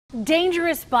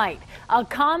Dangerous bite. A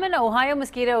common Ohio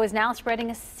mosquito is now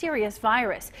spreading a serious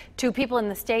virus. 2 people in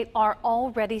the state are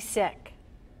already sick.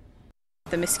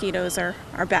 The mosquitoes are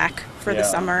back for the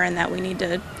summer, and that we need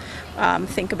to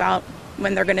think about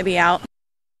when they're going to be out.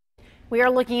 We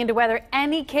are looking into whether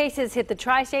any cases hit the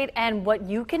tri-state and what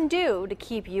you can do to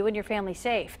keep you and your family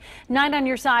safe. 9 on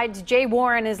your side's Jay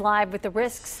Warren is live with the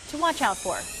risks to watch out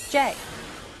for. Jay.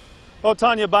 Well,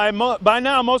 Tanya, by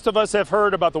now most of us have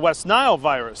heard about the West Nile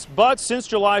virus, but since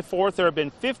July 4th there have been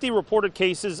 50 reported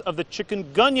cases of the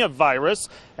Chikungunya virus,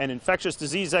 and infectious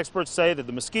disease experts say that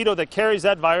the mosquito that carries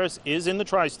that virus is in the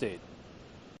tri-state.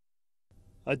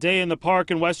 A day in the park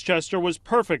in Westchester was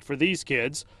perfect for these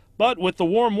kids, but with the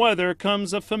warm weather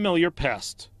comes a familiar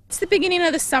pest. It's the beginning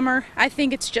of the summer. I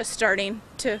think it's just starting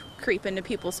to creep into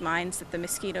people's minds that the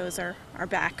mosquitoes are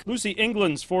back. Lucy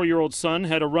England's 4-year-old son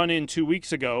had a run-in 2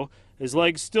 weeks ago. His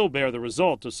legs still bear the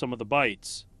result of some of the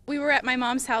bites. We were at my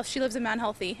mom's house. She lives in Mount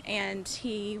Healthy, and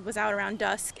he was out around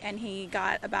dusk, and he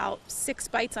got about 6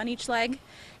 bites on each leg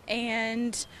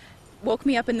and woke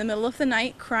me up in the middle of the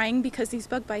night crying because these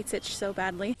bug bites itch so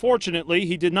badly. Fortunately,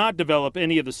 he did not develop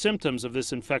any of the symptoms of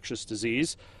this infectious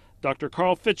disease. Dr.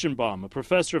 Carl Fitchenbaum, a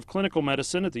professor of clinical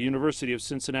medicine at the University of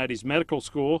Cincinnati's Medical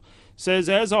School, says,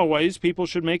 as always, people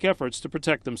should make efforts to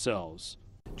protect themselves.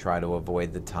 Try to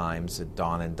avoid the times at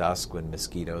dawn and dusk when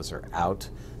mosquitoes are out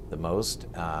the most.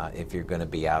 If you're going to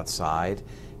be outside,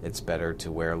 it's better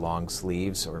to wear long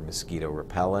sleeves or mosquito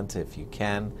repellent if you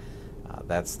can.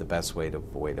 That's the best way to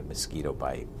avoid a mosquito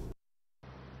bite.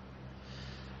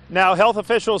 Now, health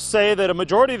officials say that a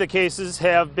majority of the cases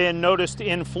have been noticed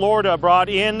in Florida, brought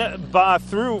in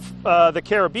through the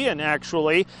Caribbean,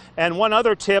 actually. And one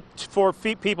other tip for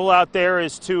people out there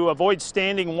is to avoid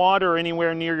standing water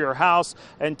anywhere near your house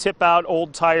and tip out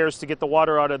old tires to get the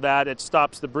water out of that. It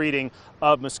stops the breeding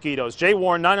of mosquitoes. Jay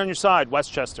Warren, 9 on your side,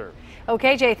 Westchester.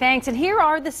 Okay, Jay, thanks. And here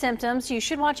are the symptoms you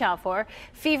should watch out for.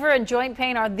 Fever and joint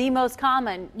pain are the most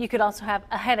common. You could also have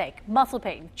a headache, muscle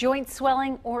pain, joint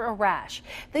swelling, or a rash.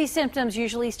 These symptoms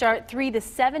usually start 3 to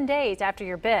 7 days after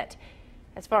you're bit.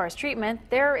 As far as treatment,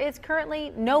 there is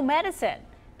currently no medicine.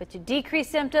 But to decrease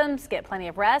symptoms, get plenty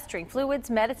of rest, drink fluids,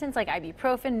 medicines like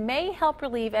ibuprofen may help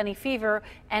relieve any fever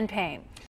and pain.